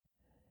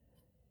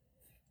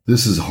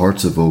This is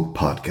Hearts of Oak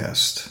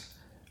Podcast.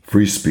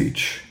 Free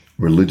speech,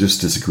 religious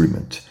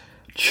disagreement,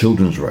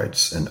 children's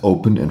rights, and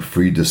open and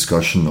free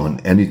discussion on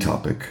any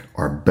topic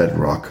are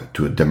bedrock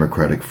to a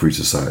democratic free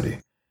society,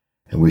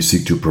 and we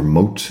seek to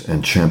promote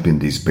and champion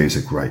these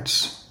basic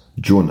rights.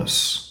 Join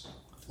us.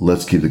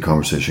 Let's keep the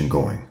conversation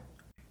going.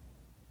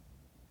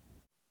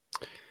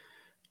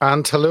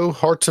 And hello,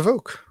 Hearts of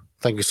Oak.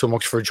 Thank you so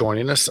much for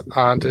joining us.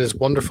 And it is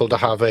wonderful to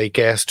have a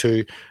guest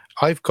who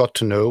I've got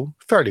to know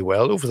fairly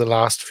well over the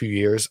last few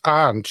years.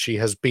 And she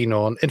has been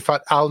on. In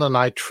fact, Alan and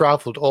I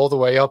travelled all the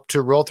way up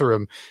to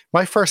Rotherham,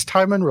 my first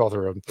time in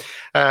Rotherham.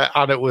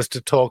 And it was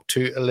to talk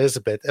to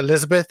Elizabeth.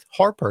 Elizabeth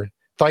Harper,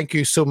 thank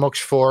you so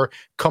much for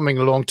coming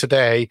along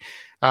today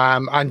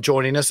and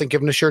joining us and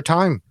giving us your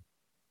time.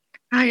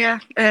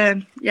 Hiya.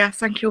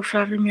 Thank you for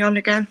having me on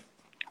again.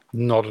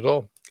 Not at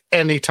all.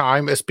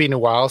 Anytime. It's been a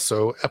while,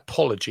 so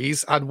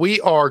apologies. And we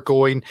are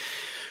going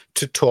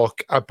to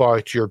talk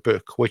about your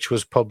book, which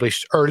was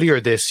published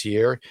earlier this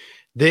year.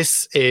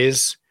 This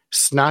is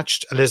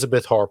Snatched,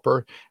 Elizabeth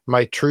Harper,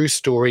 My True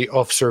Story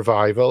of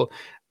Survival.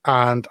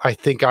 And I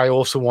think I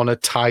also want to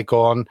tag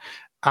on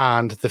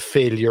and the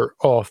failure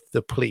of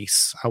the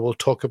police. I will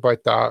talk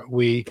about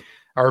that.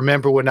 I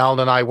remember when Alan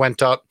and I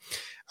went up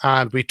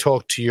and we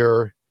talked to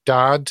your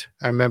dad.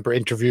 I remember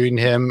interviewing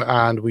him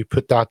and we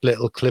put that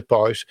little clip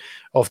out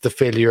of the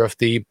failure of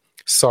the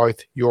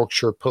South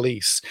Yorkshire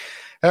Police.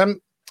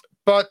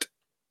 But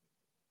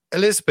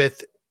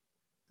Elizabeth,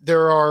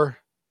 your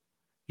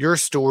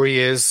story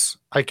is,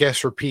 I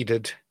guess,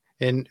 repeated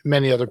in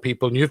many other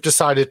people. And you've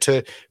decided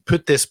to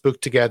put this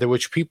book together,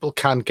 which people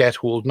can get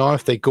hold now.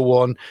 If they go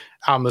on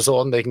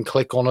Amazon, they can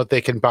click on it, they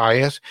can buy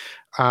it.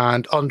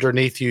 And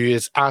underneath you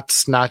is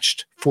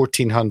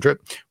 @Snatched1400,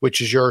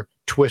 which is your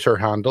Twitter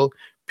handle.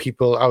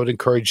 People, I would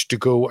encourage to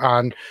go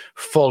and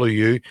follow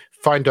you,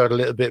 find out a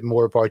little bit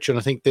more about you.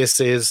 And I think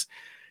it's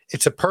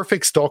a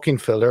perfect stocking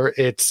filler.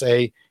 It's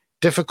a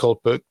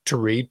difficult book to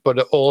read, but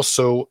it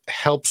also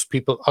helps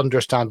people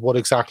understand what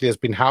exactly has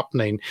been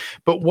happening.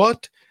 But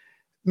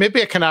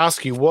maybe I can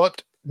ask you,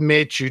 what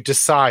made you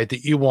decide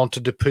that you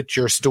wanted to put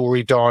your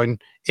story down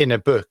in a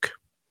book?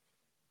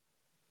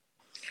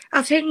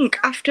 I think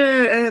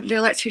after the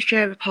Alexis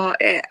Jay report,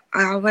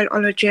 I went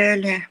on a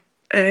journey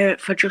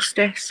for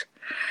justice.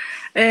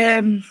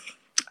 And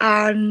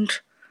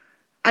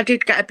I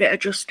did get a bit of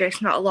justice,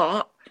 not a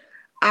lot.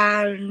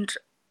 And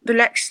the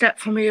next step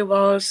for me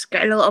was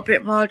getting a little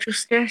bit more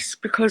justice,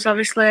 because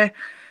obviously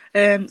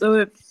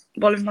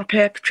one of my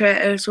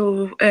perpetrators,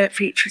 who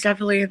features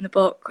heavily in the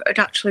book, had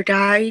actually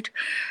died,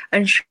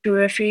 and she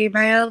was a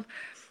female.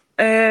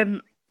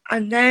 And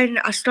then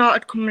I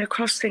started coming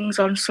across things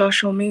on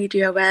social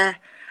media where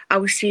I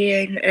was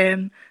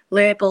seeing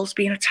labels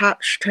being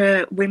attached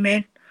to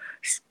women,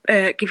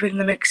 giving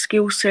them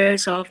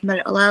excuses of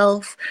mental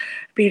health,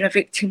 being a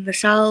victim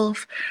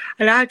themselves.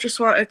 And I just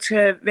wanted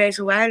to raise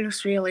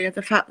awareness, really, of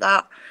the fact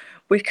that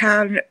we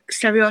can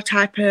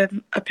stereotype a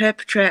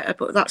perpetrator,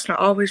 but that's not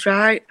always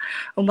right.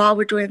 And while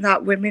we're doing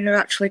that, women are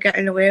actually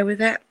getting away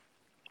with it.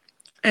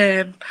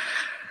 And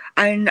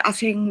I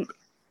think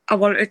I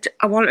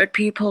wanted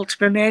people to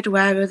be made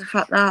aware of the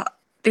fact that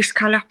this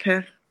can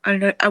happen,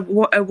 and a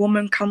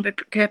woman can be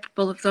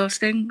capable of those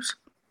things.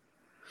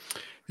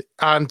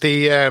 And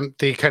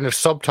the kind of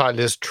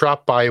subtitle is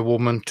 "Trapped by a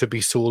Woman to be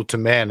Sold to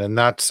Men," and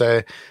that's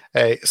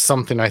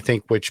something I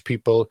think which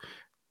people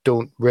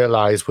don't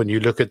realize when you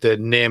look at the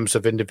names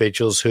of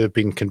individuals who have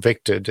been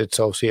convicted. It's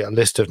obviously a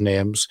list of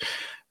names,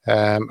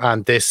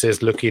 and this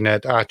is looking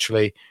at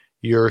actually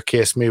your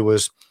case. Me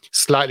was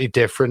slightly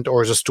different,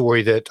 or is a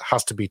story that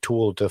has to be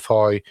told of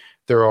how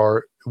there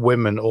are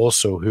women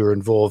also who are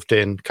involved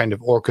in kind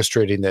of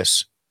orchestrating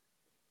this.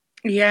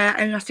 Yeah,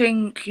 and I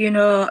think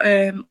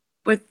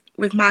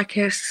with my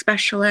case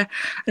especially,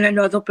 and I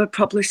know there'll be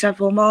probably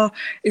several more,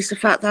 is the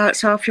fact that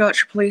South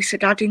Yorkshire Police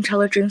had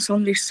intelligence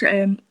on this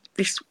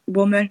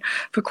woman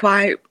for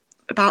quite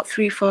about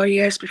 3-4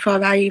 years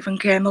before I even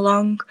came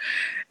along.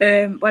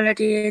 When I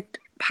did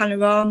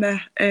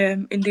Panorama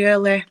in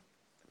the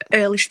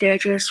early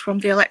stages from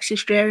the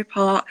Alexis Jay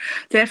report,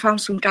 they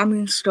found some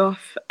damning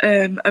stuff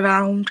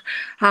around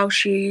how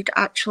she'd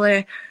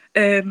actually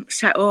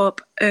set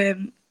up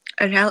an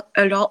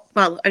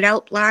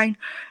helpline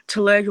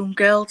to lure young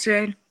girls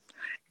in.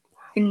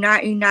 In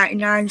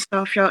 1999,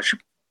 South Yorkshire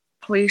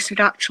Police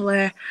had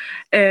actually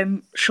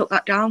shut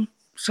that down.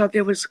 So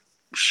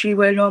she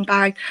was known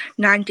by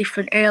 9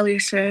 different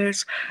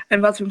aliases,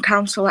 and Rotherham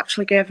Council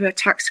actually gave her a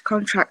taxi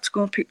contract to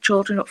go and pick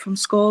children up from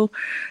school.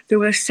 There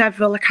were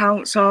several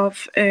accounts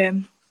of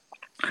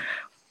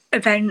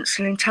events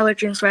and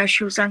intelligence where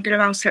she was hanging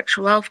around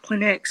sexual health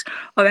clinics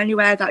or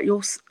anywhere that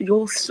youth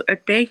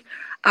would be.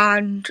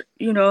 And,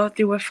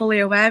 they were fully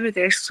aware of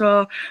this.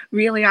 So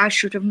really, I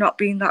should have not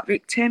been that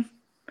victim.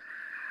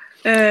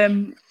 Yeah.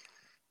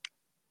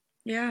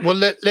 Well,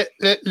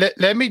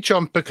 let me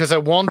jump, because I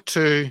want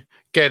to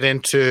get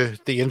into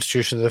the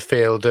institution that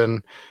failed.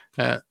 And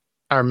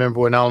I remember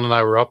when Alan and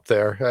I were up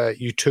there,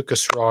 you took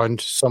us around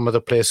some of the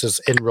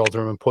places in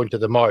Rotherham and pointed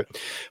them out.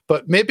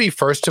 But maybe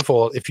first of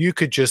all, if you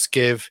could just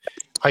give,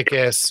 I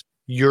guess,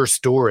 your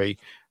story,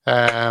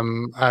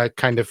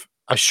 kind of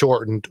a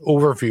shortened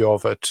overview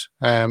of it.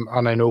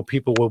 And I know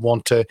people will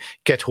want to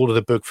get hold of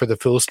the book for the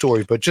full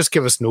story, but just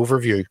give us an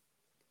overview.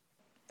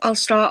 I'll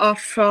start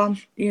off from,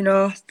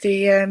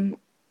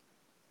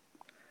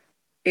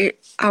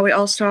 how it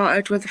all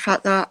started with the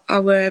fact that I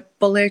were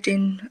bullied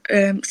in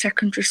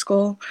secondary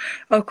school.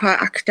 I was quite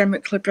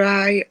academically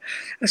bright.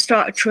 I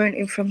started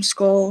training from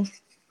school.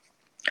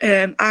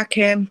 I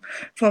came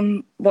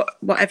from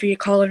whatever you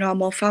call a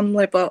normal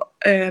family, but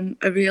I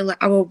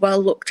was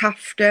well looked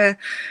after.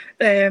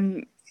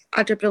 Had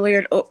a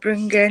brilliant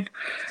upbringing.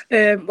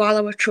 While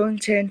I was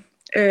trunting,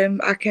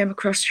 I came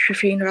across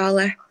Shafina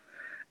Ali.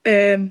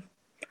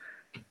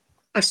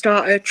 I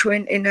started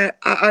training at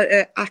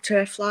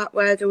her flat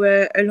where there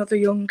were another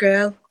young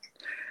girl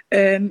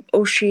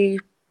who she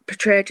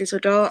portrayed as a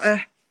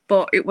daughter,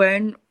 but it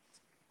weren't,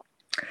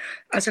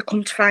 as I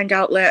come to find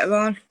out later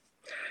on.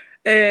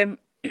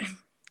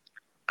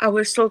 I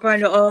was still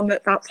going at home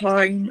at that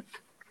point,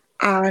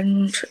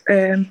 and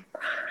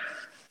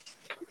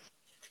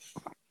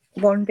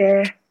one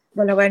day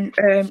when I went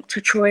to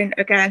train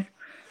again,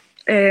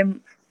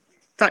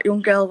 that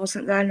young girl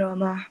wasn't there no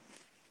more.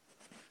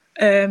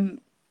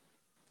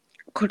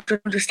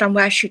 Couldn't understand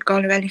where she'd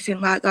gone or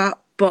anything like that,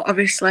 but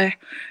obviously,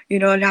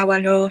 now I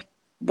know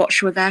what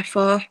she was there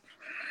for.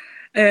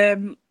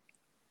 And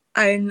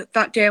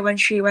that day when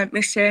she went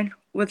missing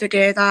was the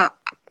day that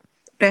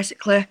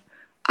basically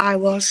I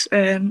was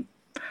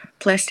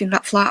placed in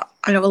that flat,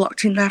 and I was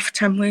locked in there for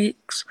 10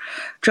 weeks.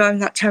 During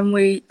that 10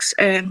 weeks,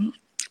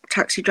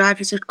 taxi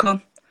drivers had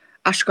come,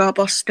 Ashgar,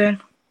 Boston,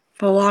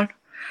 for one.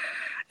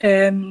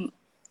 I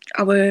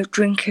was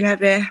drinking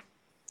heavy.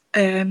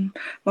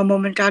 My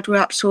mum and dad were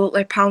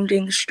absolutely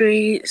pounding the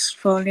streets,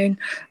 phoning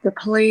the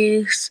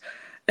police.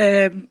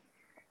 My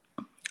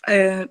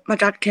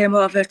dad came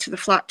over to the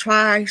flat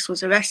twice,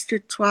 was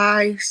arrested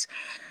twice.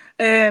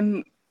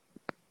 And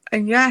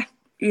yeah,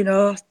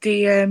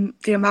 the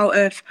amount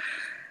of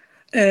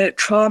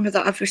trauma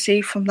that I've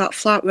received from that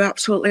flat were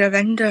absolutely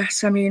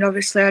horrendous. I mean,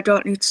 obviously I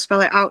don't need to spell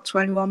it out to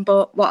anyone,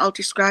 but what I'll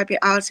describe it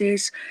as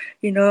is,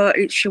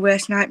 it's your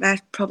worst nightmare,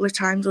 probably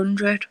times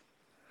 100.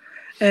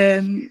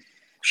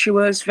 She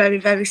was very,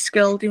 very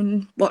skilled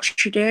in what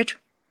she did.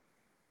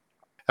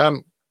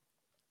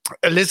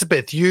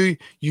 Elizabeth, you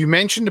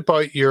mentioned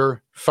about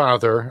your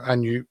father,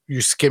 and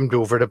you skimmed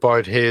over it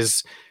about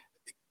his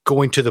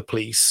going to the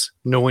police,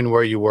 knowing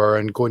where you were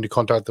and going to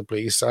contact the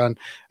police. And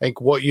I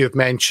think what you've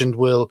mentioned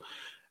will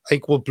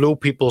blow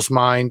people's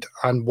mind,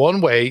 and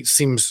one way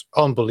seems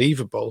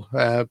unbelievable.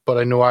 But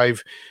I know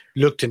I've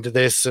looked into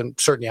this, and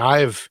certainly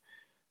I've,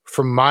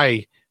 from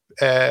my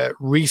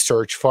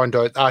research, found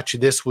out actually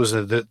this was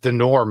the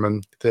norm,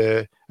 and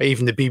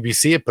even the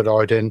BBC had put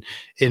out in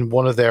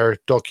one of their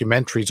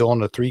documentaries on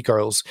the Three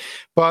Girls,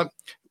 but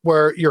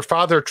where your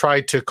father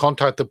tried to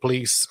contact the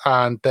police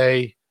and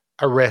they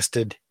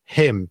arrested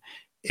him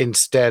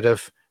instead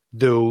of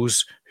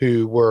those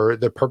who were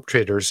the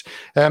perpetrators.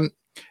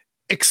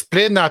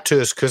 Explain that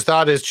to us, because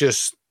that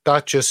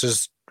just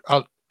is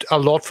a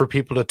lot for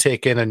people to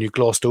take in, and you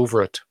glossed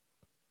over it.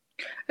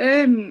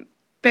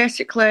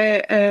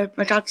 Basically,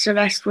 my dad's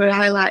arrests were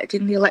highlighted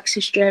in the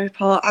Alexis J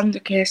report and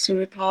the Casey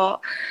report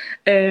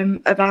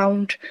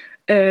around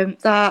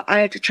that I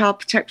had a child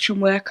protection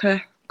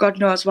worker. God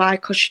knows why,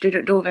 because she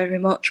didn't do very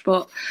much,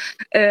 but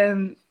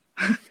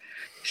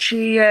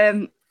she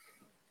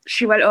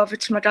went over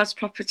to my dad's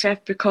property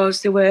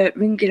because they were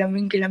ringing and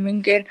ringing and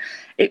ringing.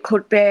 It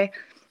could be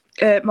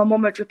my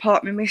mum had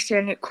reported me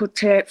missing. It could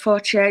take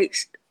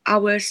 48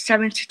 hours,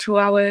 72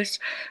 hours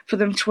for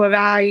them to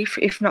arrive,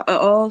 if not at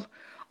all.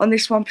 On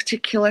this one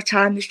particular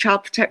time, this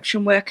child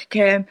protection worker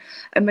came,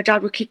 and my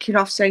dad were kicking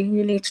off saying,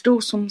 "You need to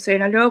do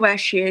something. I know where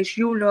she is.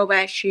 You know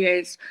where she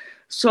is.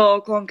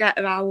 So go and get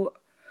her out."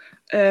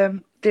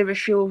 They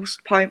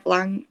refused point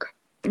blank,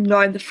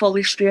 knowing the full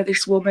history of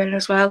this woman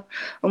as well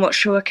and what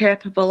she was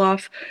capable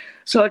of.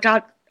 So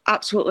Dad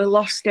absolutely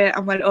lost it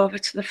and went over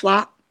to the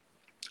flat.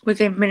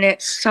 Within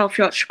minutes, South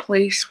Yorkshire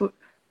Police were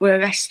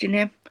arresting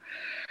him.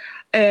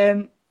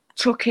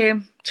 Took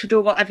him to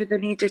do whatever they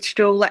needed to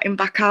do, let him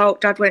back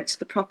out. Dad went to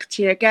the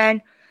property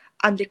again,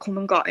 and they come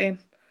and got him.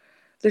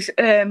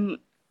 The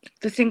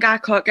thing I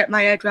can't get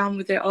my head around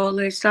with it all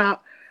is that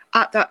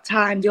at that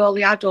time, the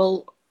only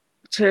adult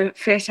to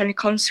face any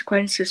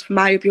consequences for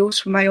my abuse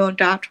from my own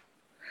dad.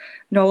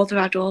 No other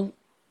adult.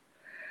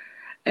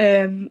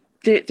 There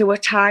were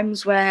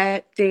times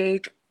where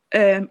they'd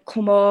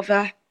come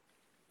over,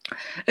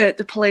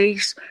 the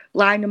police,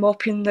 line them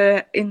up in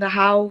the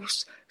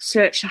house,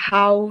 search the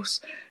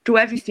house, do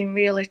everything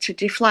really to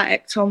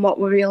deflect on what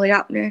were really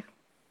happening.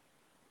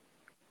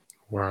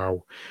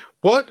 Wow.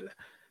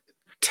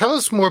 Tell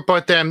us more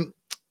about them,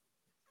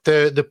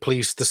 the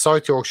police, the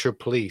South Yorkshire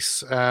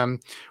Police.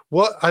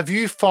 What have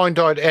you found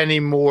out any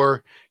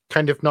more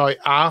kind of now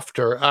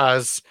after,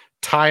 as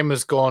time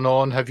has gone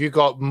on, have you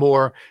got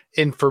more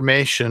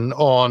information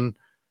on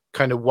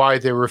kind of why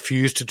they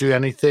refuse to do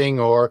anything,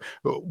 or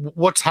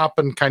what's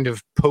happened kind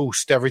of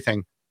post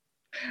everything?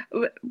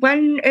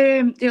 When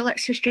the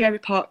Alexis J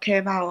report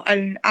came out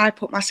and I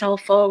put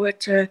myself forward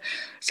to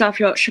South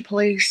Yorkshire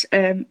Police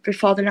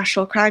before the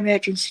National Crime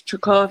Agency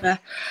took over,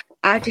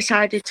 I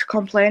decided to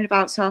complain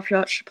about South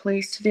Yorkshire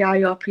Police to the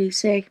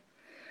IOPC.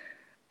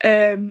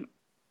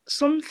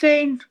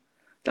 Something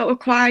that was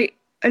quite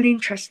an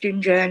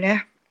interesting journey,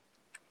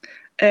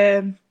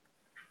 to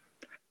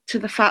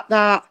the fact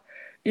that,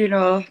 you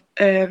know,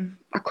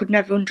 I could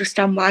never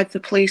understand why the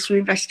police were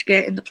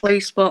investigating the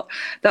police, but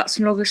that's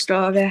another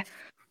story.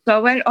 So I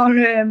went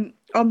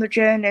on the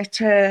journey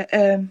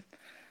to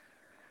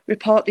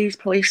report these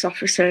police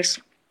officers,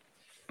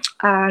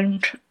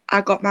 and I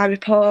got my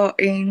report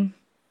in,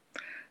 I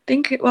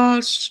think it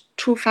was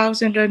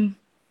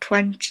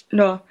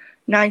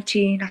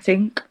 19, I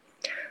think,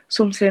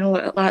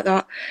 something like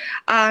that.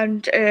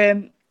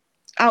 And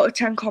out of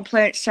 10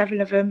 complaints, 7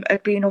 of them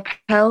had been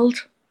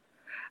upheld,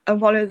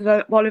 and one of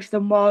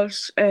them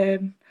was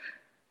mine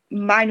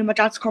and my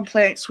dad's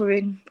complaints were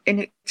in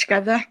it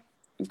together.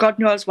 God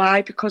knows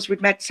why, because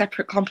we'd made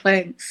separate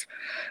complaints,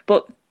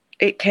 but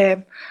it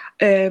came,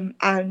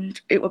 and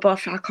it were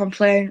both our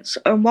complaints.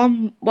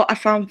 And what I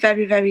found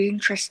very, very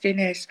interesting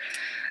is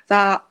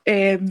that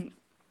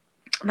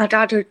my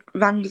dad had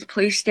rang the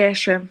police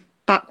station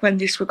back when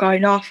this were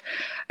going off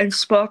and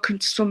spoken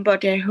to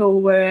somebody who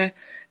were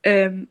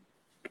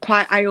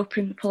quite high up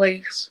in the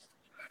police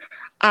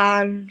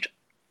and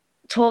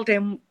told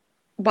him,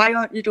 why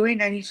aren't you doing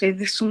anything?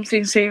 There's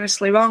something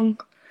seriously wrong.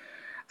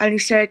 And he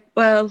said,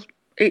 well,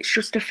 it's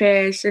just a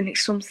phase, and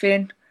it's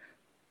something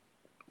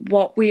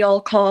what we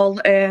all call,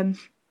 I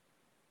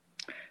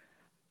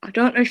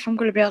don't know if I'm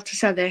going to be able to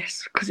say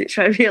this because it's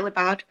really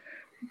bad,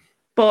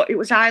 but it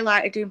was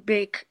highlighted in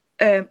big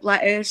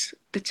letters,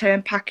 the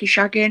term packy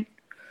shagging.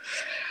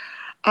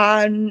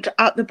 And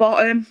at the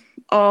bottom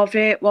of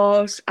it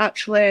was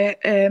actually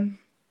my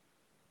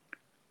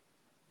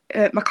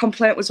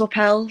complaint was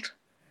upheld,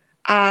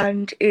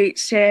 and it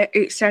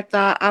said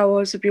that I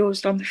was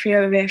abused on the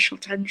fear of racial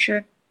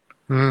tension.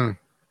 Mm.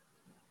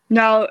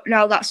 Now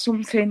that's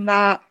something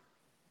that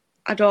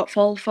I don't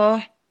fall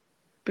for,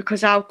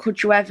 because how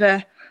could you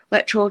ever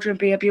let children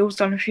be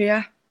abused on a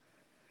fear?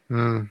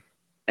 Mm.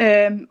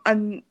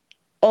 And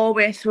all the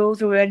way through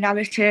there were a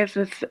narrative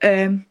of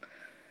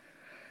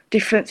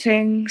different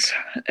things.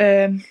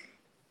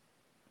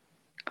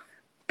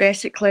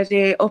 Basically,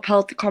 they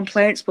upheld the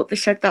complaints, but they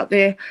said that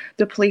the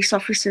police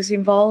officers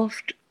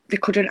involved, they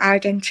couldn't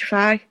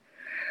identify.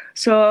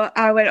 So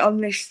I went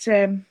on this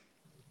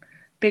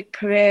big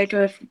parade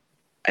of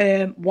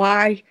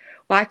why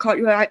can't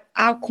you?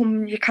 How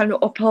come you can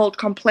uphold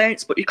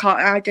complaints but you can't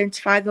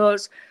identify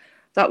those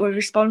that were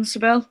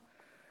responsible?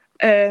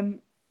 So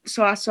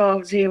I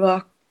saw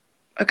zero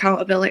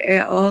accountability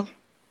at all.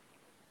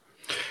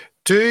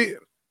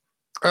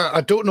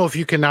 I don't know if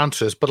you can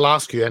answer this, but I'll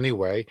ask you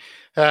anyway.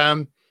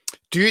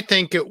 Do you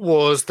think it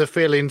was the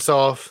feelings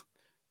of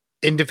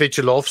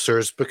individual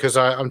officers? Because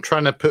I'm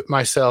trying to put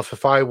myself,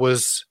 if I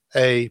was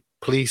a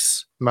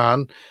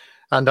policeman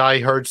and I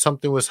heard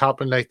something was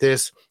happening like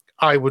this,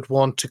 I would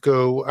want to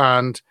go,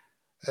 and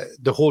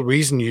the whole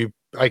reason you,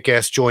 I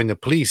guess, join the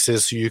police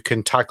is so you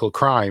can tackle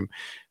crime,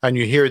 and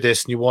you hear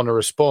this and you want to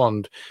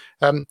respond.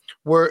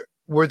 Were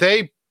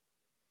they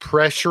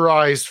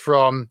pressurized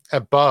from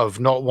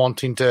above, not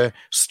wanting to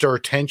stir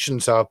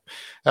tensions up?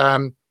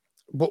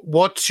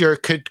 What's your,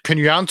 can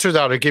you answer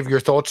that or give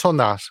your thoughts on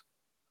that?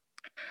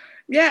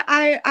 Yeah,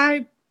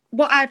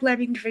 what I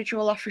blame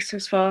individual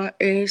officers for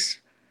is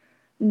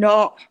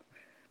not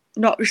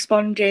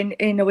responding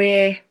in a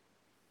way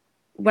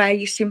where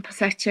you're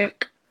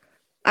sympathetic.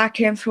 I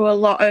came through a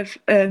lot of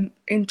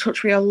in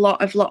touch with a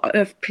lot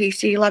of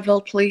PC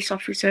level police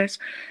officers,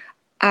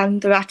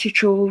 and their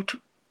attitude,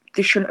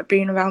 they shouldn't have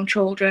been around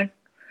children.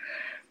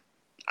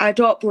 I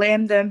don't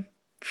blame them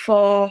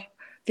for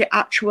the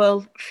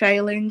actual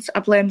failings. I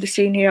blame the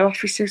senior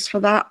officers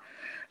for that,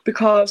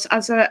 because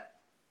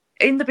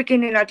in the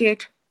beginning I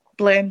did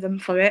blame them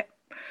for it,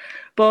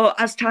 but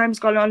as time's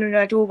gone on and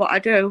I do what I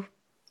do,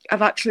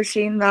 I've actually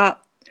seen that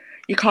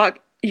you can't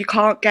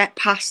get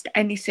past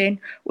anything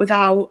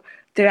without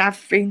there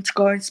having to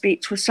go and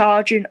speak to a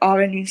sergeant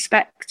or an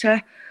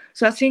inspector.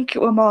 So I think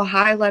it were more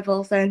high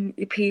level than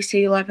your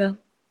PC level.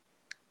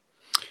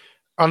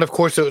 And of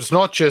course, it's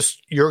not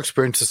just your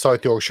experience at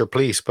South Yorkshire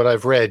Police, but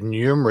I've read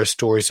numerous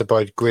stories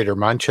about Greater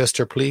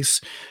Manchester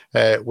Police,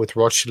 with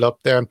Rochdale up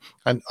there,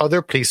 and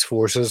other police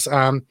forces.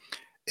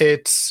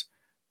 It's,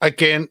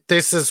 again,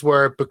 this is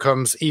where it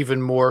becomes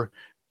even more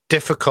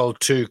difficult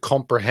to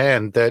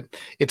comprehend that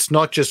it's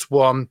not just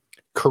one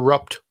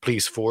corrupt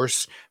police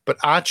force, but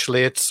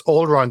actually it's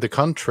all around the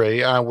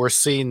country, and we're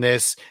seeing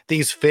these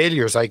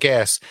failures, I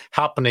guess,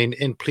 happening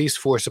in police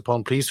force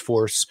upon police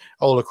force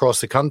all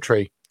across the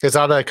country. Is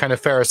that a kind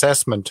of fair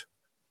assessment?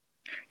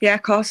 Yeah,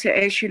 of course it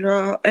is. You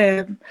know,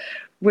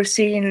 we're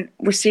seeing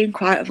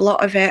quite a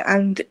lot of it,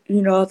 and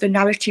the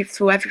narrative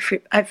through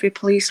every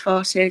police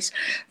force is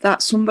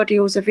that somebody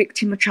who's a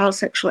victim of child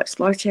sexual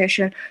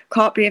exploitation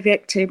can't be a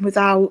victim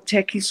without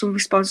taking some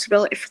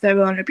responsibility for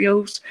their own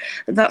abuse,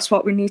 and that's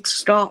what we need to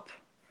stop.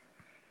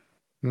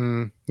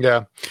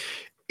 Yeah,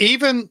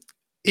 even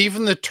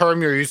the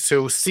term you're used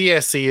to,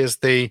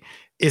 CSE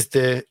is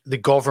the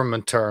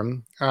government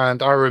term,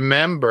 and I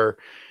remember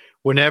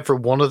whenever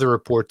one of the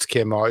reports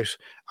came out,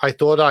 I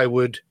thought I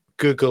would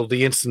Google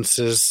the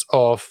instances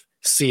of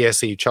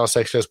CSE, child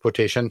sexual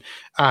exploitation,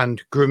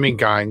 and grooming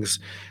gangs.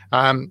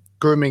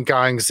 Grooming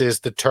gangs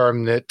is the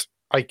term that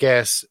I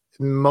guess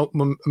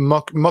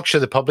much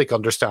of the public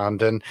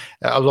understand and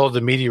a lot of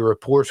the media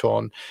report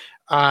on.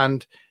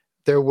 And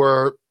there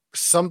were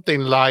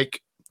something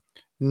like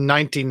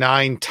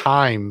 99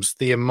 times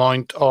the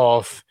amount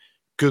of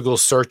Google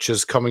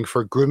searches coming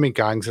for grooming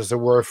gangs as there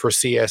were for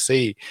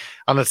CSE.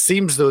 And it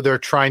seems though they're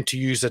trying to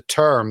use a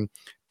term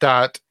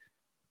that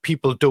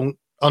people don't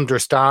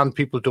understand,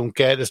 people don't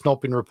get, it's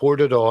not been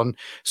reported on.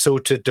 So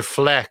to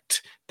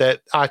deflect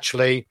that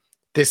actually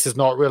this is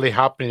not really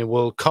happening,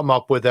 we'll come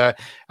up with a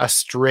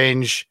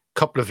strange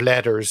couple of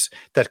letters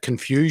that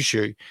confuse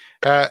you.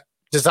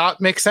 Does that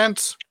make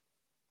sense?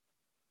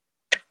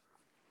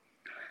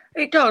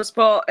 It does,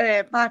 but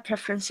my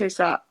preference is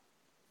that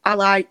I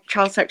like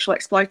child sexual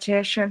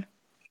exploitation.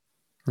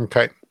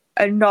 Okay.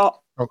 And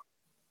not,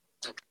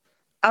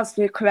 as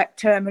the correct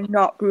term, and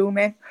not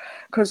grooming,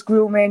 because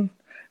grooming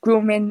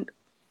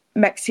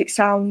makes it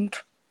sound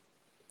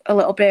a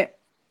little bit,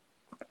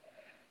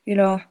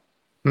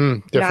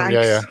 different.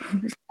 nice.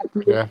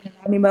 Yeah. An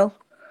animal.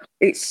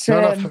 It's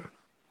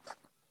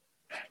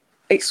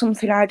it's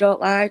something I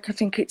don't like. I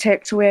think it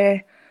takes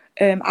away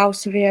how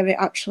severe it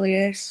actually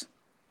is.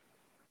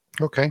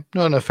 Okay,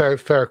 no, fair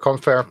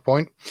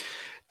point.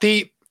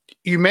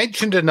 You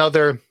mentioned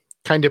another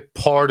kind of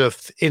part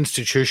of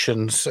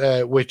institutions,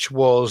 which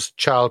was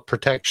child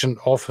protection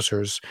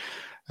officers.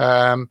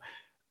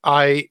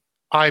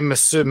 I'm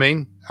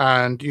assuming,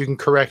 and you can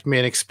correct me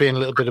and explain a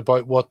little bit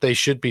about what they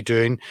should be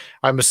doing.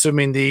 I'm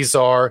assuming these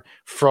are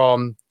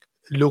from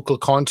local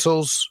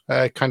councils,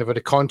 kind of at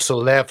a council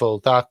level,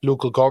 that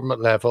local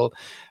government level,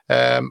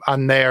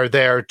 and they're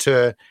there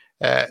to,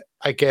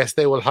 I guess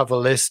they will have a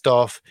list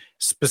of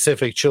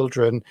specific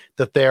children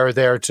that they're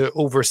there to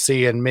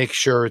oversee and make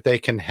sure they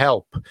can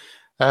help.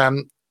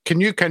 Can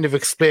you kind of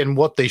explain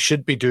what they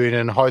should be doing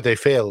and how they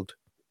failed?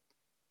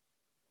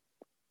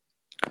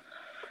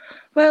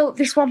 Well,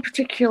 this one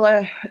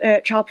particular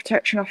child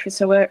protection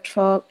officer worked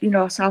for,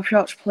 South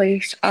Yorkshire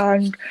Police,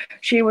 and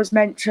she was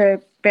meant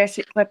to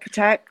basically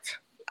protect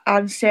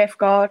and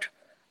safeguard,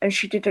 and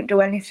she didn't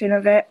do anything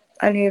of it,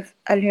 any of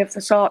the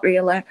sort,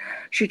 really.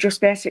 She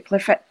just basically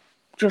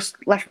just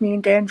left me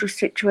in dangerous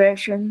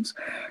situations.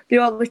 The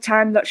only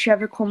time that she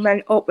ever come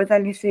up with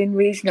anything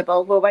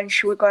reasonable were when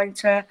she was going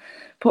to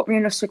put me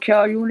in a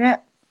secure unit.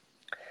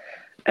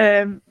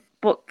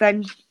 But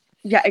then,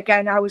 yet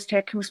again, I was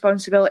taking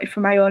responsibility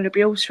for my own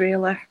abuse,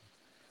 really.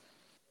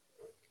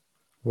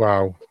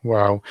 Wow.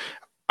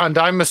 And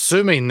I'm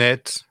assuming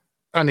that,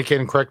 and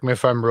again, correct me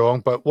if I'm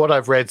wrong, but what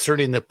I've read,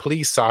 certainly in the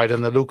police side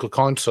and the local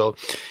council,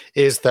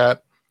 is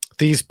that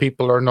these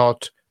people are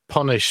not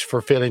punished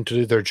for failing to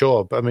do their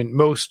job. I mean,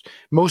 most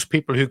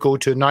people who go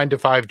to a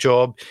 9-to-5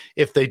 job,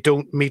 if they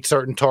don't meet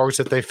certain targets,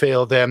 that they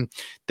fail, then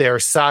they're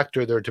sacked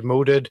or they're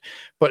demoted.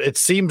 But it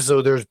seems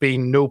though there's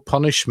been no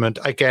punishment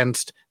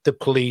against the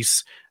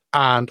police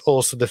and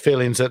also the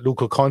failings at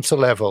local council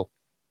level.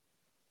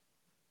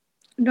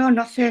 No,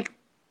 nothing.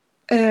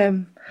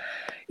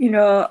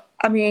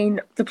 I mean,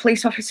 the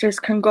police officers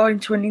can go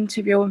into an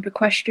interview and be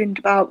questioned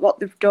about what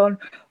they've done,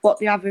 what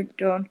they haven't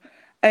done.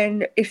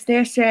 And if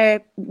they say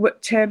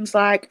terms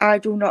like, I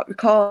do not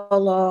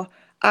recall or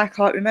I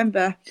can't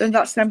remember, then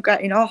that's them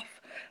getting off.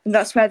 And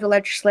that's where the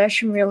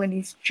legislation really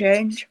needs to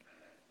change.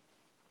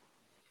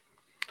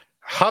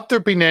 Have there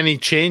been any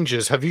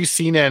changes? Have you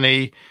seen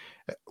any?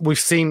 We've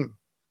seen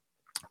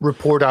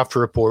report after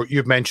report.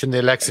 You've mentioned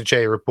the Alexa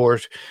J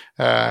report.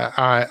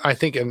 I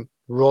think in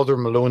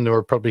Rotherham alone, there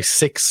were probably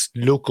 6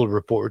 local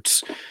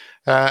reports.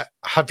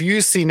 Have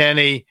you seen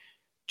any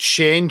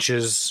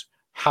changes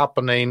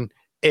happening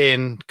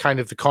in kind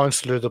of the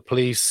council or the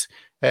police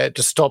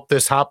to stop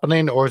this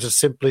happening, or is it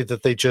simply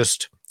that they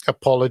just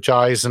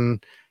apologise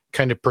and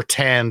kind of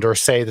pretend or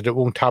say that it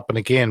won't happen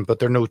again, but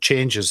there are no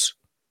changes?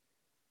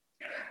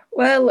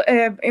 Well,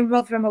 in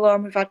Rotherham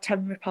alone, we've had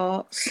 10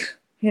 reports,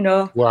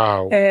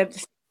 Wow.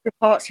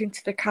 Reports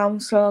into the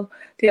council,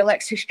 the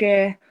Alexis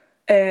J,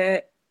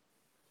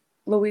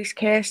 Louise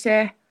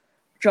Casey,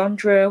 John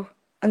Drew,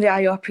 and the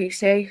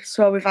IOPC.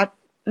 So we've had,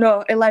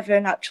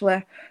 11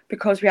 actually,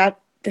 because we had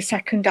the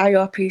second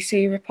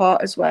IOPC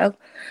report as well.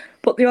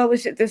 But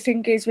the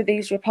thing is with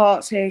these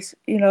reports is,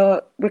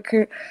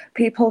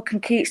 people can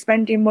keep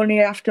spending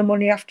money after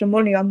money after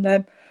money on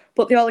them,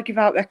 but they all give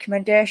out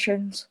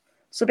recommendations.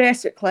 So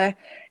basically,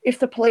 if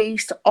the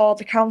police or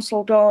the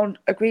council don't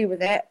agree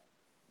with it,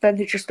 then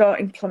they just don't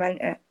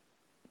implement it.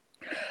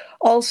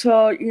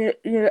 Also,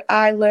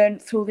 I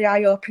learned through the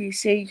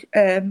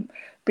IOPC,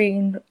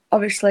 being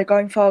obviously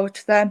going forward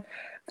to them,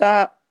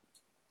 that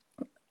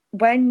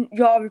when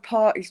your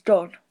report is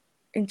done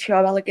into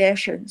your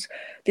allegations,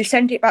 they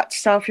send it back to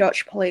South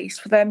Yorkshire Police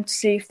for them to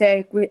see if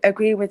they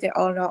agree with it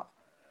or not.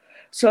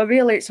 So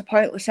really, it's a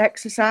pointless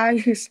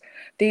exercise,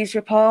 these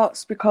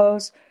reports,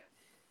 because,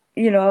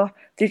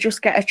 they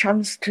just get a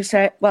chance to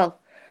say, well,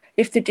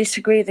 if they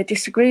disagree, they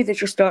disagree. They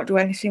just don't do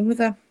anything with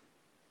them.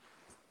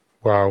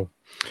 Wow.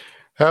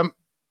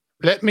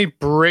 Let me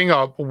bring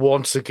up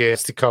once again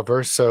the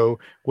cover. So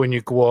when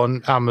you go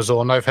on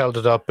Amazon, I've held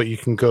it up, but you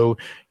can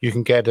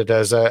get it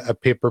as a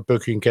paper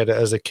book, you can get it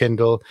as a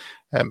Kindle.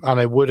 And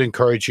I would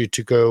encourage you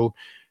to go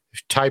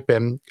type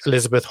in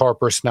Elizabeth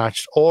Harper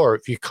Snatched, or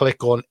if you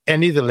click on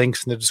any of the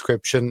links in the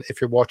description,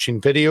 if you're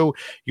watching video,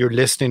 you're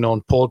listening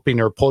on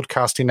Podbean or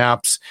podcasting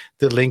apps,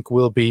 the link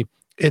will be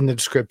in the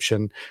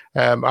description.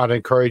 I'd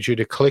encourage you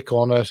to click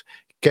on it,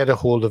 get a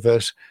hold of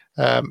it,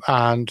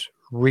 and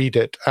read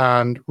it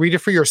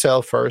for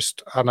yourself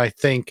first. And I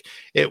think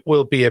it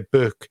will be a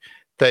book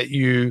that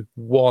you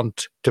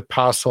want to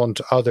pass on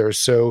to others.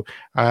 So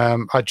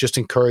I just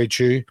encourage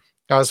you,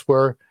 as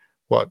we're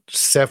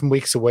 7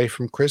 weeks away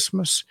from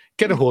Christmas,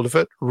 get a hold of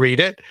it, read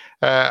it,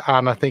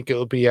 and I think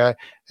it'll be a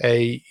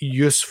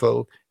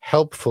useful,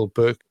 helpful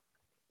book.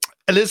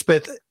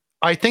 Elizabeth,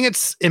 I think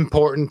it's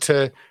important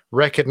to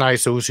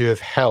recognize those who have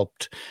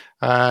helped,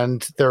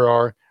 and there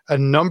are a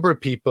number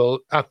of people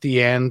at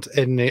the end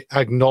in the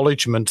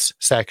acknowledgements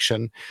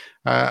section.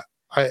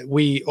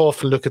 We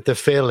often look at the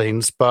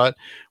failings, but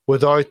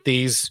without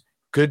these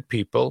good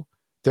people,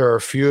 there are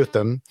a few of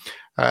them,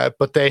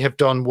 but they have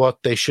done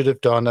what they should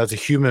have done as a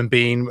human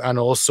being and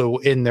also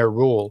in their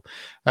role.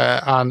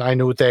 And I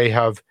know they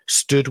have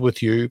stood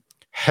with you,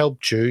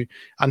 helped you,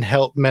 and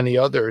helped many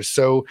others.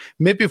 So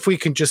maybe if we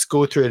can just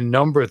go through a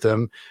number of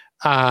them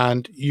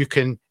and you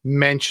can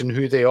mention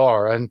who they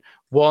are. And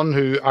one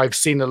who I've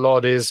seen a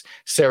lot is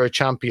Sarah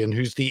Champion,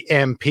 who's the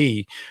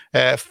MP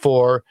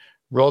for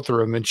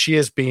Rotherham, and she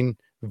has been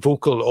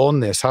vocal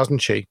on this,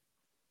 hasn't she?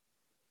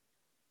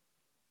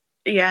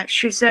 Yeah,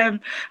 she's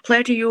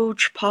played a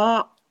huge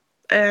part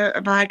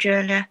in my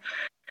journey.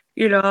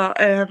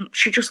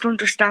 She just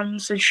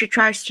understands and she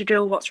tries to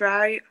do what's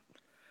right.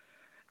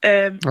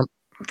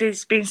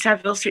 There's been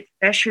several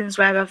situations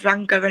where I've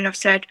rang her and I've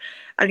said,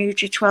 I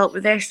need you to help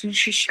with this, and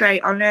she's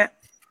straight on it.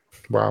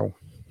 Wow.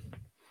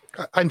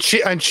 And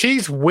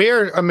she's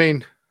weird. I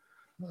mean,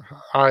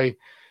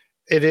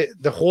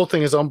 the whole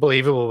thing is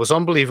unbelievable. It was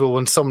unbelievable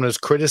when someone is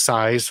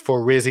criticized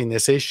for raising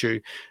this issue,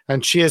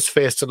 and she has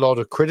faced a lot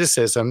of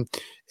criticism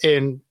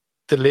in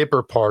the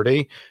Labour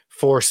Party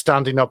for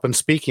standing up and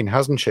speaking,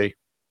 hasn't she?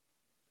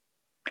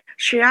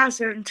 She has,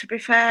 and to be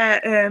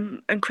fair,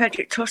 and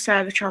credit to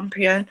Sarah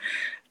Champion,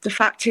 the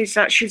fact is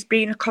that she's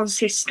been a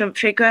consistent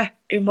figure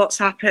in what's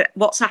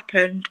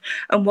happened,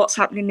 and what's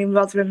happening in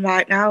Rotherham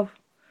right now.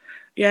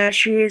 Yeah,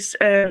 she is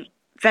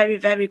very,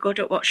 very good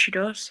at what she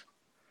does.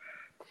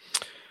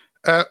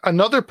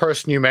 Another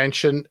person you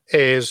mentioned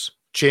is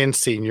Jane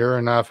Senior,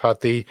 and I've had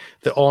the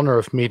honour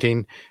of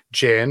meeting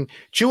Jane.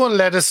 Do you want to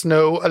let us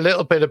know a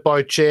little bit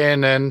about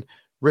Jane and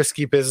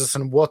Risky Business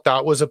and what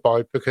that was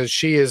about? Because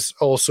she has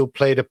also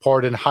played a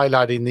part in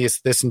highlighting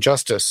this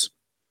injustice.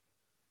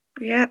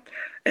 Yeah.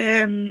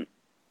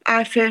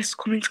 I first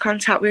come into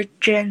contact with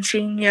Jane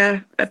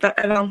Senior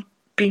around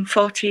being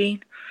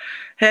 14.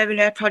 Her and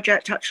her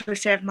project actually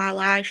saved my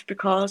life,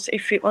 because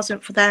if it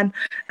wasn't for them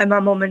and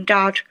my mum and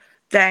dad,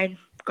 then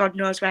God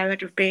knows where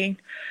I'd have been.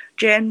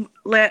 Jane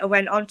later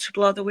went on to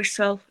blow the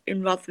whistle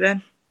in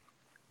Rotherham,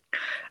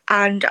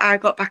 and I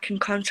got back in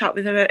contact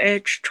with her at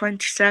age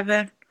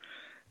 27.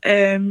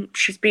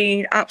 She's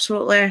been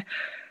absolutely,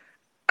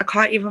 I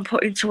can't even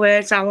put into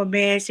words how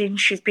amazing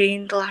she's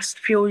been the last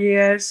few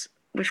years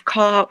with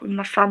Corp, with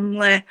my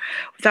family,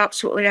 with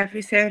absolutely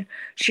everything.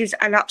 She's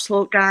an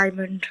absolute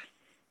diamond.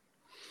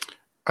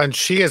 And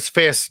she has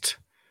faced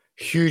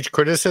huge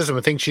criticism.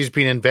 I think she's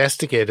been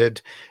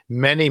investigated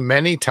many,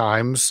 many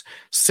times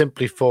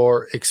simply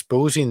for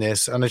exposing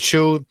this. And it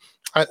showed,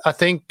 I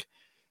think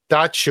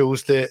that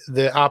shows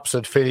the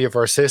absolute failure of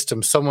our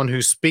system. Someone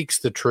who speaks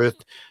the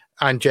truth,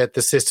 and yet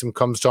the system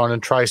comes down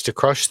and tries to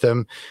crush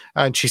them.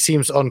 And she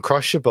seems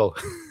uncrushable.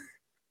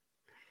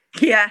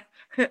 Yeah,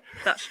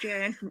 that's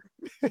Jane.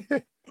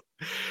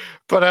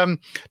 But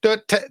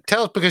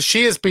tell us, because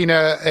she has been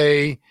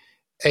a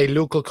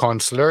local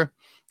councillor,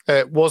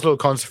 was local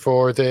councillor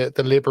for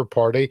the Labour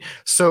Party,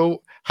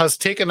 so has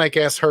taken, I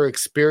guess, her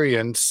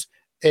experience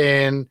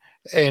in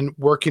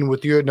working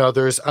with you and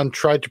others and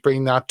tried to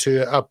bring that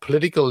to a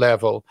political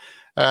level.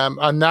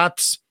 And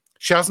that's,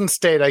 she hasn't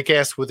stayed, I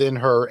guess, within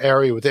her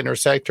area, within her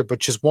sector,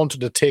 but she's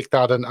wanted to take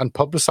that and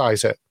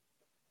publicise it.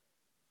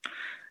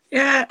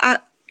 Yeah,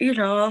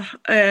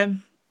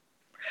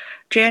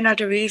 Jane had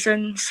her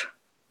reasons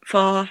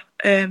for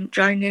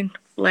joining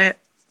Labour,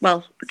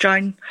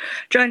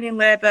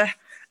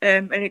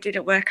 and it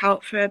didn't work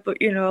out for her. But,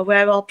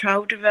 we're all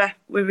proud of her.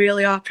 We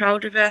really are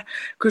proud of her,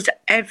 because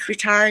every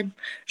time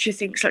she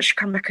thinks that she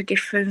can make a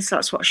difference,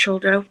 that's what she'll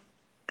do.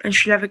 and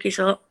she never gives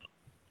up.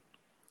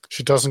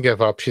 She doesn't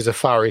give up. She's a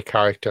fiery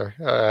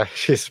character.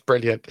 She's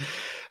brilliant.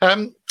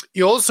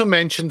 You also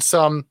mentioned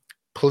some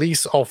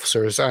police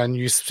officers, and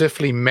you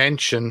specifically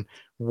mention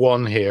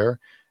one here.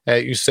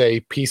 You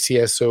say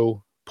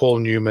PCSO Paul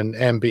Newman,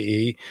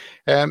 MBE.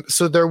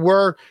 So there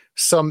were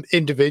some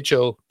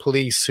individual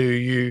police who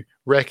you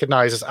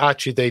recognise as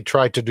actually they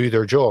tried to do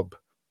their job.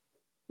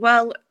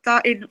 Well,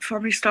 that isn't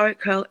from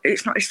historical.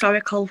 It's not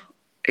historical.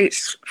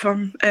 It's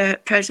from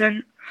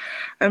present.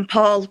 And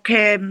Paul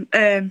came.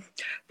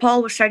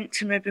 Paul was sent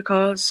to me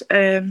because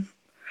of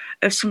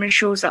some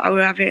issues that I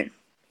were having,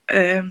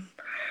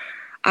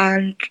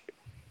 and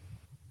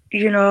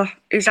you know,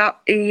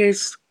 he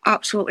is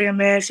absolutely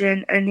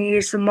amazing, and he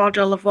is the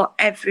model of what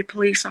every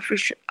police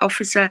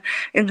officer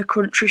in the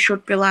country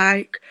should be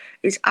like.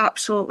 He's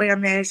absolutely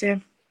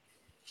amazing.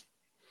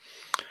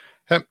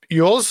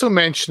 You also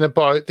mentioned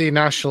about the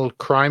National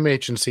Crime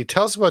Agency.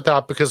 Tell us about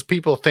that, because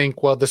people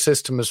think, well, the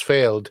system has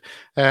failed.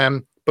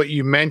 But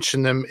you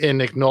mention them in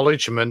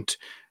acknowledgement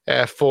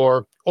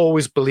for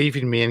always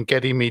believing me and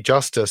getting me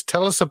justice.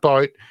 Tell us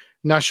about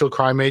National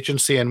Crime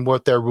Agency and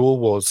what their role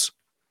was.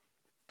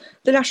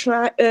 The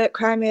National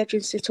Crime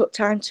Agency took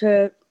time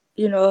to,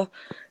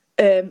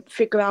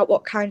 figure out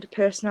what kind of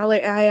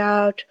personality I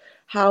had,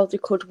 how they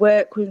could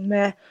work with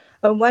me.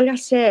 And when I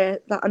say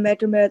that I made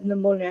them earn the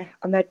money,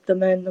 I made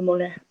them earn the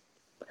money.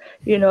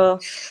 You know,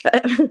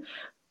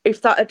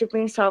 if that had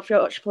been South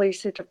Yorkshire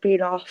Police, it'd have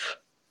been off.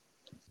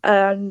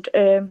 And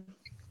I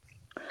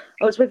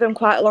was with them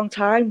quite a long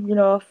time,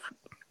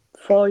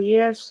 4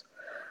 years.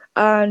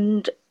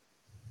 And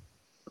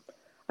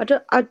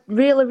I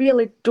really,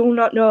 really do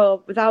not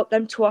know, without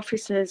them two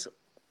officers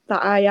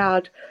that I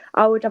had,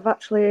 I would have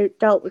actually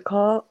dealt with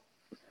court,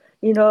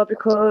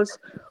 because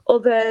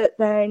other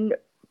than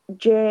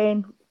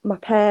Jane, my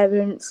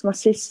parents, my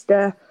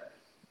sister,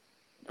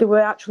 there were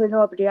actually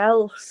nobody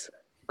else,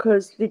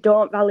 because they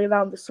don't rally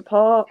around the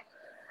support.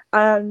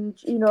 And,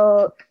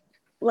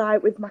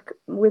 like with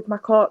my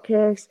court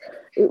case,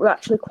 it was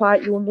actually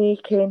quite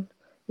unique in,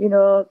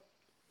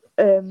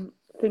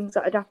 things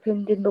that had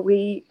happened in the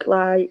week,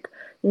 like,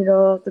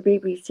 the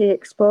BBC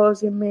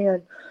exposing me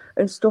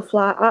and stuff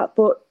like that.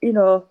 But,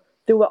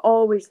 they were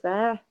always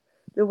there.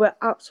 They were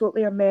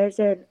absolutely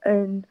amazing.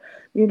 And,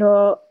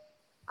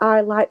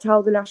 I liked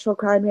how the National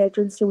Crime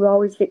Agency were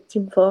always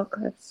victim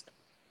focused.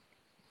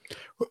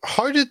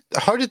 How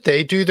did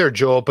they do their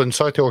job and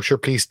South Yorkshire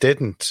Police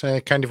didn't?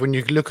 Kind of when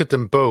you look at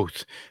them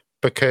both,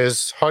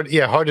 because how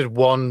did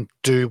one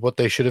do what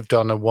they should have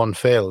done and one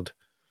failed?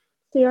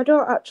 See, I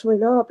don't actually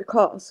know,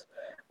 because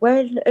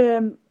when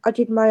I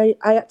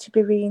had to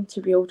be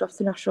re-interviewed off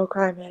the National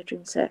Crime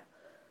Agency.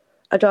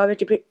 I'd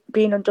already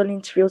been and done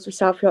interviews with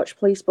South Yorkshire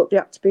Police, but they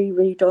had to be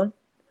redone.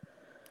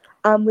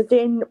 And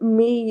within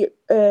me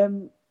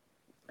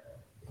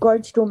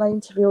going to do my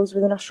interviews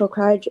with the National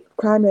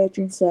Crime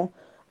Agency,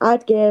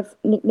 I'd give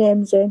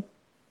nicknames in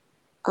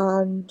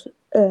and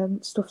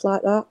stuff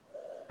like that.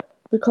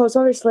 Because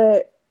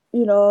obviously,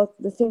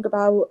 the thing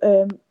about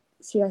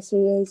CIC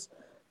is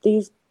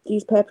these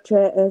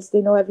perpetrators,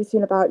 they know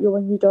everything about you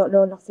and you don't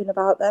know nothing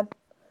about them.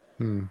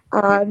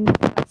 And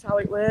that's how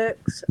it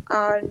works.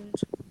 And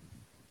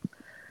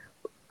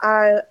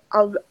I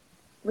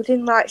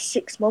within like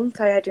 6 months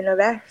I had an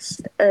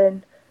arrest,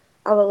 and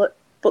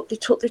but they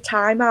took the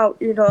time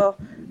out,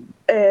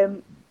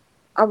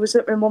 I was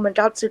at my mum and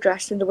dad's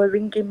address and they were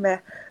ringing me.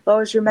 I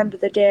always remember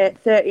the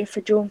date, 30th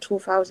of June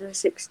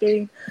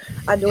 2016,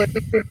 and they were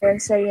ringing me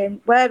and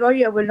saying, "Where are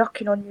you? We're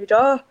knocking on your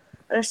door."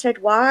 And I said,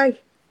 "Why?"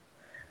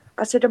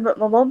 I said, "I'm at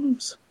my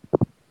mum's."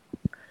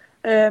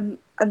 And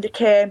they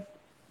came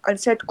and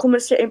said, "Come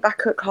and sit in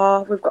back at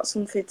car, we've got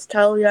something to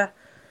tell you."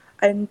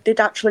 And they'd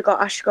actually got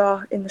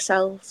Ashgar in the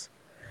cells.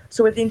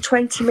 So within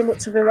 20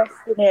 minutes of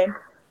arresting him,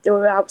 they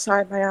were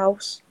outside my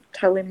house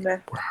telling me.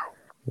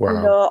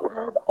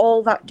 Wow.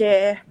 All that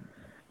day,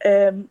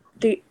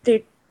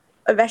 they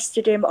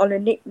arrested him on a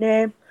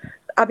nickname.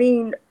 I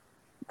mean,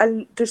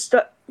 and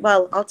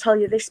well, I'll tell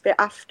you this bit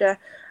after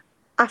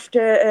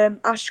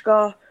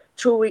Ashgar,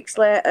 2 weeks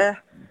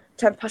later,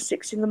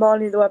 6:10 in the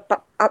morning, they were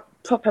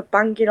proper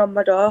banging on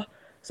my door.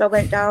 So I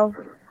went down,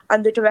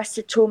 and they'd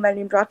arrested 2 men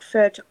in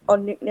Bradford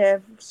on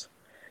nicknames.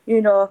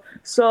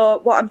 So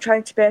what I'm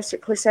trying to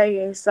basically say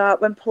is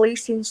that when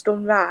policing's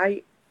done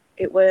right,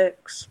 it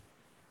works.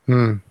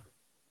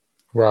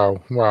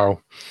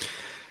 Wow.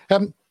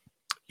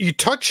 You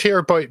touch here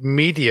about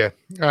media,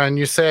 and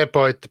you say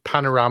about the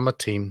Panorama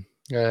team.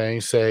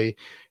 You say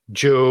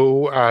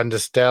Joe and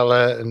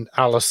Estella and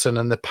Alison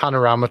and the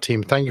Panorama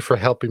team. Thank you for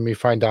helping me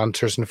find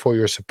answers and for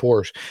your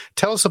support.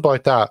 Tell us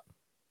about that.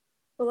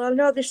 Well, I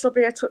know this will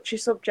be a touchy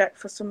subject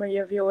for some of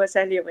your viewers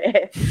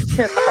anyway.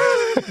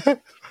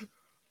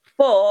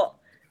 But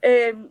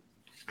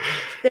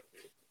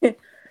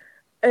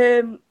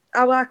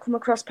how I come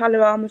across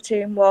Panorama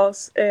team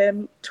was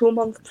 2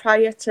 months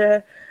prior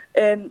to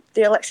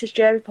the Alexis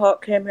J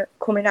report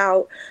coming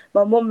out.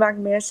 My mum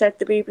rang me and said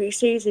the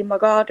BBC's in my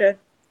garden.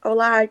 I was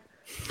like,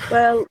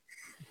 "Well,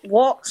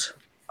 what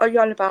are you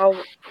on about?"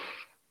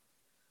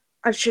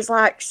 And she's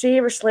like,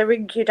 seriously,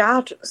 ring your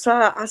dad.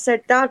 So I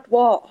said, Dad,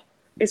 what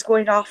is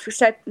going off? He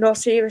said, no,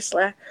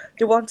 seriously,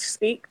 they want to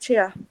speak to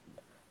you.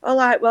 I'm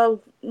like, well,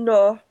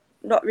 no,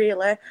 not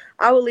really.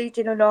 I was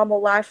leading a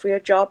normal life with a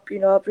job,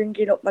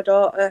 bringing up my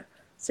daughter.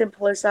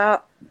 Simple as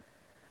that.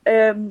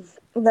 And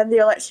then the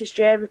Alexis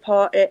J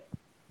report it.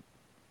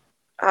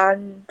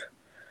 And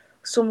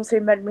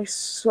something made me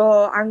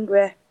so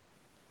angry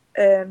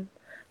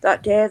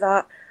that day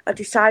that I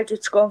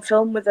decided to go and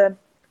film with them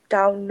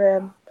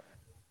down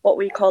what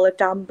we call a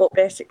dam, but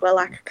basically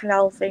like a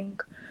canal thing.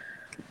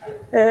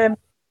 And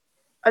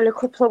a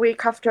couple of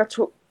weeks after I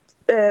took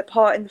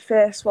part in the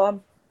first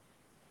one,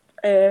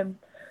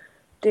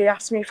 they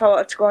asked me if I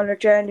wanted to go on a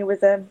journey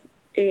with them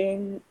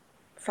in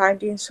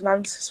finding some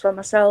answers for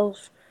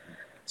myself.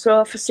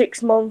 So for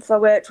 6 months I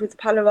worked with the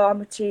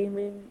Panorama team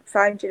in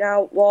finding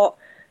out what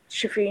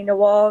Shafina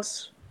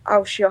was,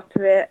 how she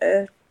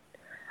operated,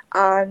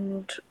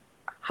 and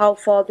how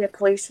far the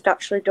police had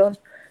actually done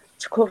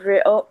to cover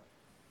it up.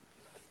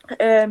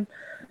 And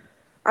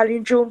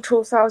in June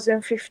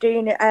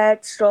 2015 it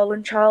aired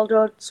Stolen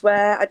Childhoods,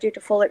 where I did a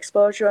full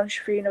exposure on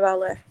Shafina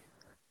Ali.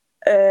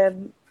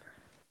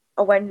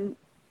 I went,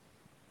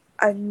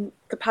 and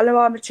the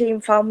Panorama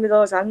team found me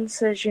those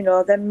answers,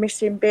 them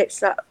missing bits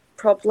that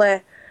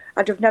probably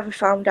I'd have never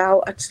found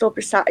out. I'd still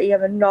be sat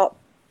here and not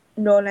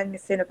known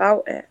anything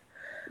about it.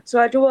 So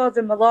I do owe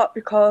them a lot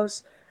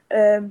because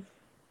they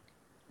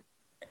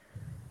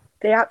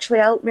actually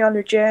helped me on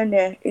a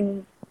journey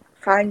in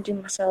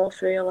finding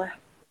myself, really.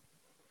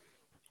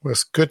 Well,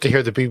 it's good to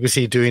hear the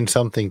BBC doing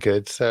something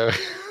good, so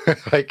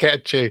I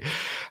get you.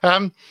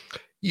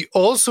 You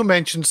also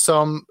mentioned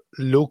some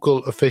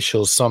local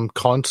officials, some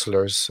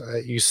councillors.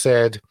 You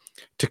said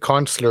to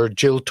Councillor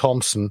Jill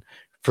Thompson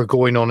for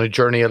going on a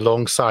journey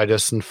alongside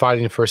us and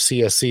fighting for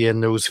CSE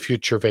and those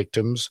future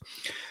victims.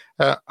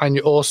 And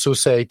you also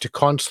say to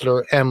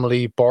Councillor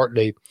Emily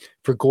Bartley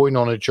for going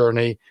on a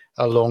journey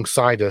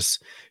alongside us.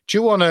 Do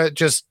you want to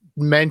just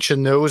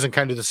mention those and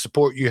kind of the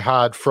support you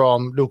had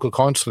from local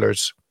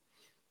councillors?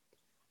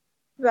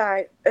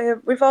 Right.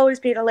 We've always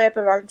been a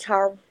Labour around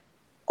town,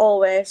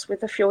 always,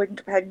 with a few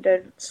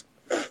independents.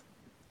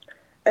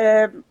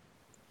 In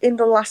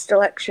the last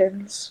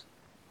elections,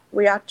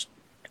 we had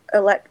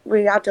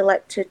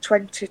elected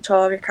 20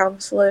 Tory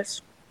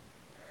councillors.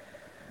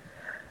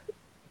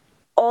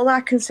 All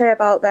I can say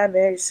about them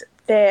is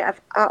they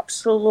have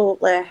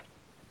absolutely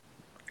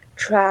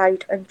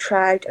tried and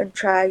tried and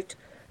tried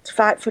to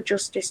fight for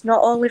justice,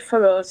 not only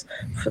for us,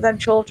 for them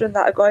children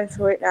that are going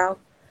through it now.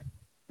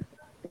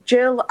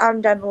 Jill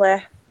and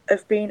Emily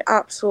have been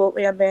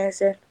absolutely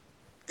amazing.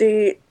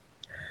 They've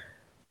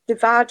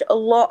had a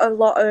lot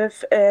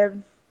of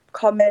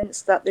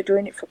comments that they're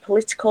doing it for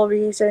political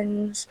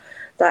reasons,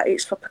 that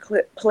it's for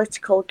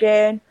political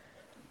gain.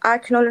 I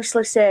can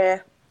honestly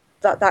say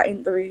that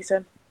ain't the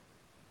reason.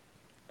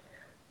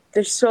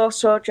 They're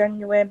so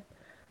genuine.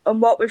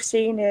 And what we've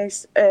seen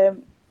is,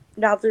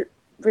 now that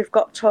we've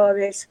got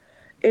Tories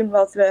in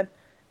Rotherham,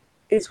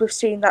 is we've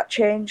seen that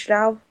change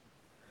now.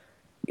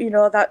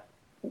 That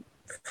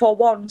for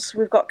once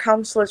we've got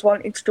councillors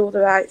wanting to do the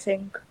right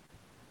thing.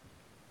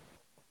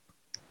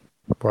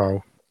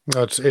 Wow.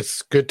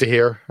 It's good to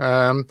hear.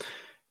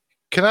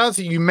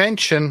 Kanazi, you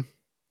mentioned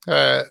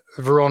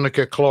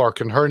Veronica Clark,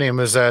 and her name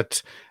is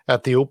at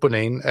the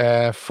opening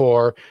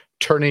for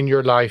Turning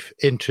Your Life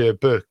into a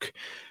Book.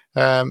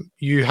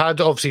 You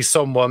had obviously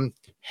someone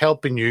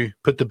helping you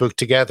put the book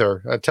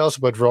together. Tell us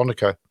about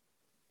Veronica.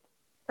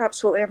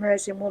 Absolutely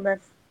amazing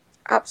woman.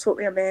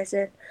 Absolutely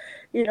amazing.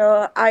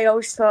 I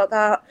always thought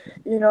that,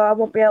 I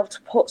won't be able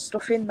to put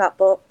stuff in that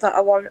book that I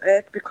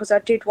wanted, because I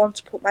did want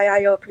to put my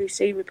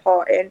IOPC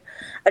report in.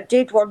 I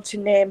did want to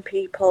name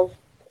people,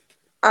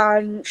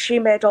 and she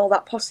made all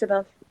that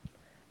possible.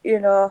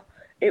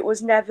 It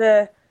was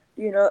never,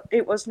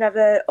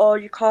 oh,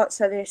 you can't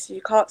say this,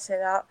 you can't say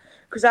that,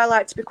 because I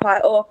like to be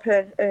quite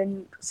open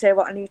and say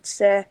what I need to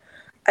say,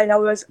 and I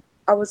was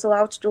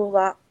allowed to do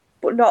that.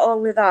 But not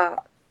only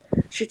that,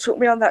 she took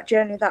me on that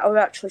journey that I was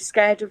actually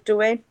scared of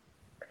doing.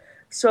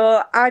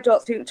 So I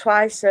don't think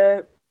twice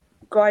of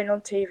going on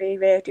TV,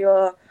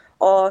 radio,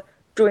 or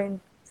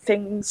doing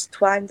things to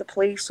wind the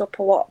police up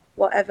or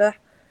whatever.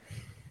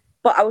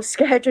 But I was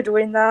scared of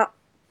doing that.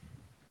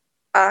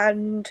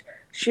 And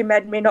she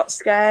made me not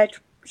scared.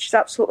 She's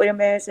absolutely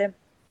amazing.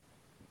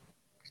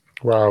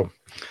 Wow.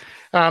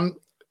 At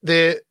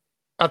the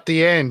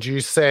end, you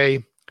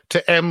say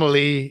to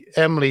Emily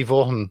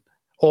Vaughan,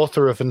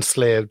 author of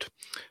Enslaved,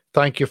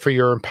 thank you for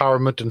your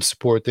empowerment and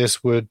support.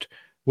 This wouldn't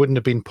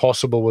have been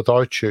possible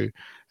without you.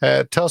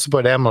 Tell us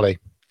about Emily.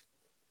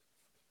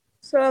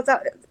 So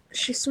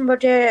she's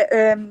somebody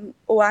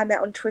who I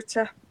met on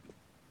Twitter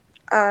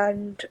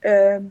and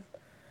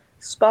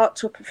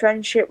sparked up a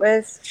friendship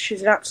with.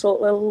 She's an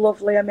absolutely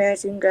lovely,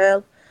 amazing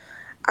girl.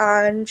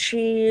 And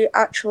she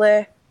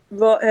actually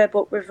wrote her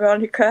book with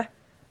Veronica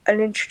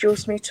and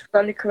introduced me to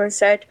Veronica and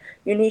said,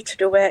 you need to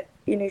do it.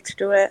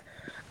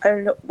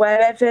 And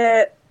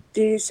wherever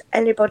there's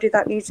anybody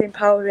that needs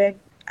empowering,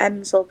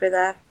 Ems will be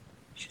there.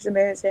 She's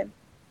amazing.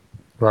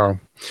 Wow.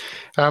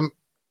 I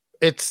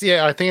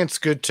think it's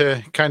good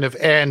to kind of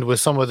end with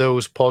some of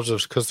those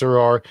positives, because there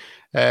are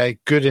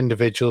good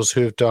individuals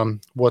who have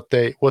done what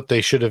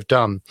they should have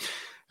done.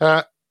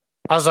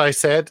 As I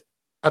said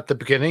at the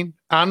beginning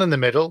and in the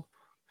middle,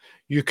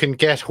 you can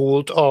get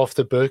hold of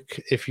the book.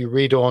 If you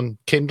read on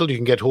Kindle, you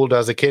can get hold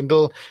as a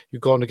Kindle. You're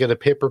going to get a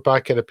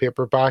paperback,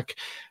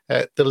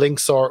 The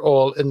links are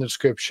all in the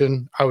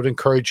description. I would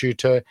encourage you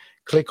to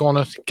click on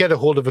it, get a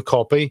hold of a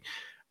copy.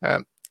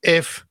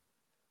 If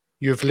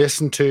you've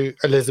listened to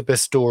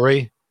Elizabeth's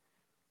story,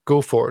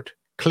 go for it.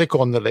 Click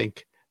on the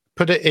link,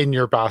 put it in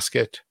your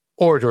basket,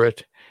 order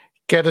it,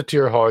 get it to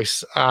your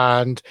house,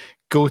 and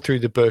go through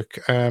the book.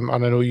 And I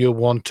know you'll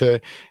want to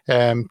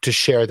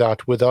share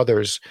that with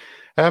others.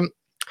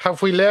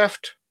 Have we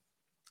left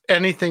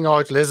anything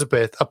out,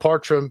 Elizabeth,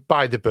 apart from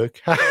buy the book?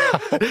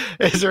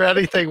 Is there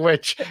anything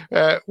which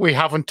we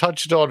haven't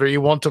touched on or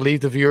you want to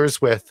leave the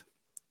viewers with?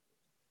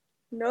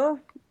 No,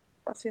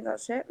 I think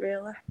that's it,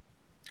 really.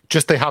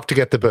 Just they have to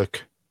get the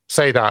book.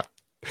 Say that.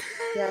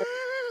 Yeah.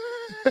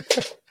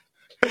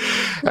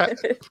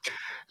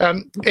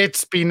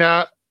 It's been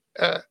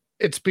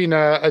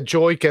a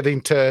joy getting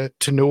to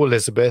know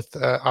Elizabeth.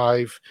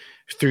 I've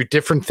through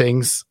different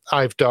things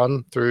I've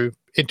done, through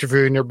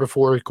interviewing her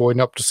before, going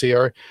up to see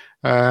her,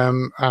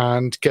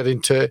 and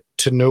getting to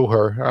know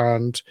her.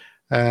 And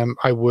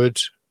I would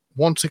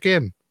once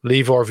again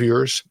leave our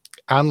viewers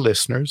and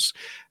listeners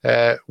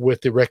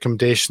with the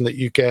recommendation that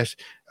you get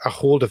a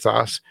hold of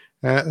that.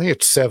 I think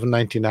it's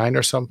 $7.99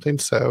 or something,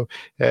 so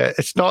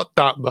it's not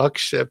that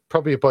much.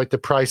 Probably about the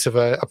price of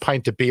a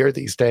pint of beer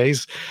these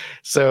days.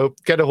 So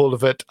get a hold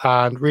of it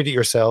and read it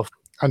yourself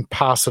and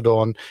pass it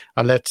on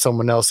and let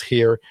someone else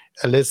hear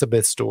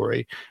Elizabeth's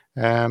story.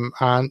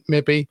 And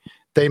maybe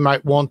they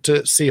might want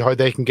to see how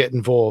they can get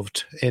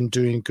involved in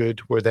doing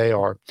good where they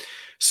are.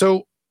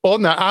 So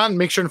on that, and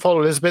make sure and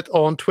follow Elizabeth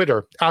on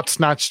Twitter at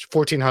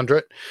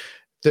Snatched1400.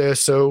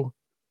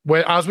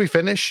 As we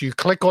finish, you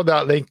click on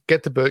that link,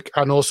 get the book,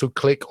 and also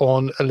click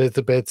on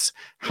Elizabeth's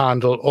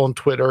handle on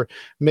Twitter.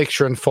 Make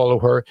sure and follow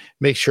her.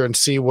 Make sure and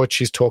see what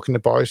she's talking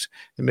about,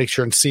 and make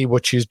sure and see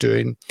what she's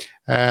doing,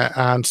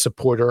 and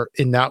support her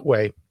in that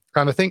way.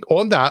 And I think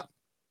on that,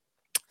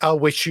 I'll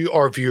wish you,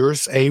 our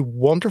viewers, a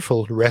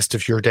wonderful rest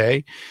of your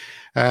day.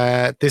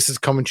 This is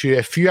coming to you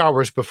a few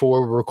hours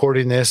before we're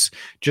recording this,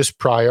 just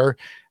prior.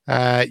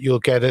 You'll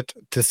get it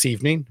this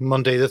evening,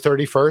 Monday the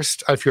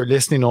 31st. If you're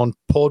listening on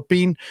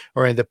Podbean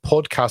or in the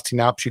podcasting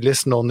apps, you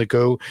listen on the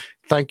go.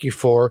 Thank you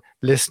for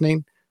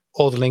listening.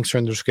 All the links are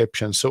in the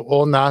description. So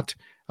on that,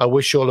 I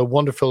wish you all a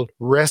wonderful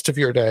rest of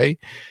your day.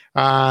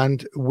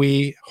 And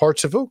we,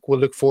 Hearts of Oak, will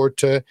look forward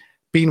to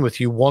being with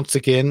you once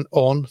again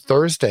on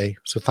Thursday.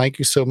 So thank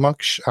you so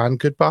much and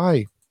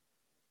goodbye.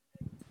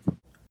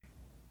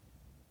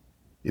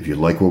 If you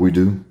like what we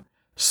do,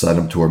 sign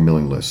up to our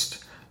mailing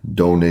list.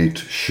 Donate,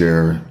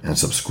 share, and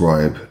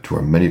subscribe to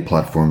our many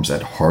platforms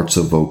at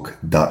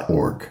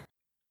heartsofoak.org.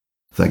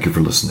 Thank you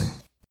for listening.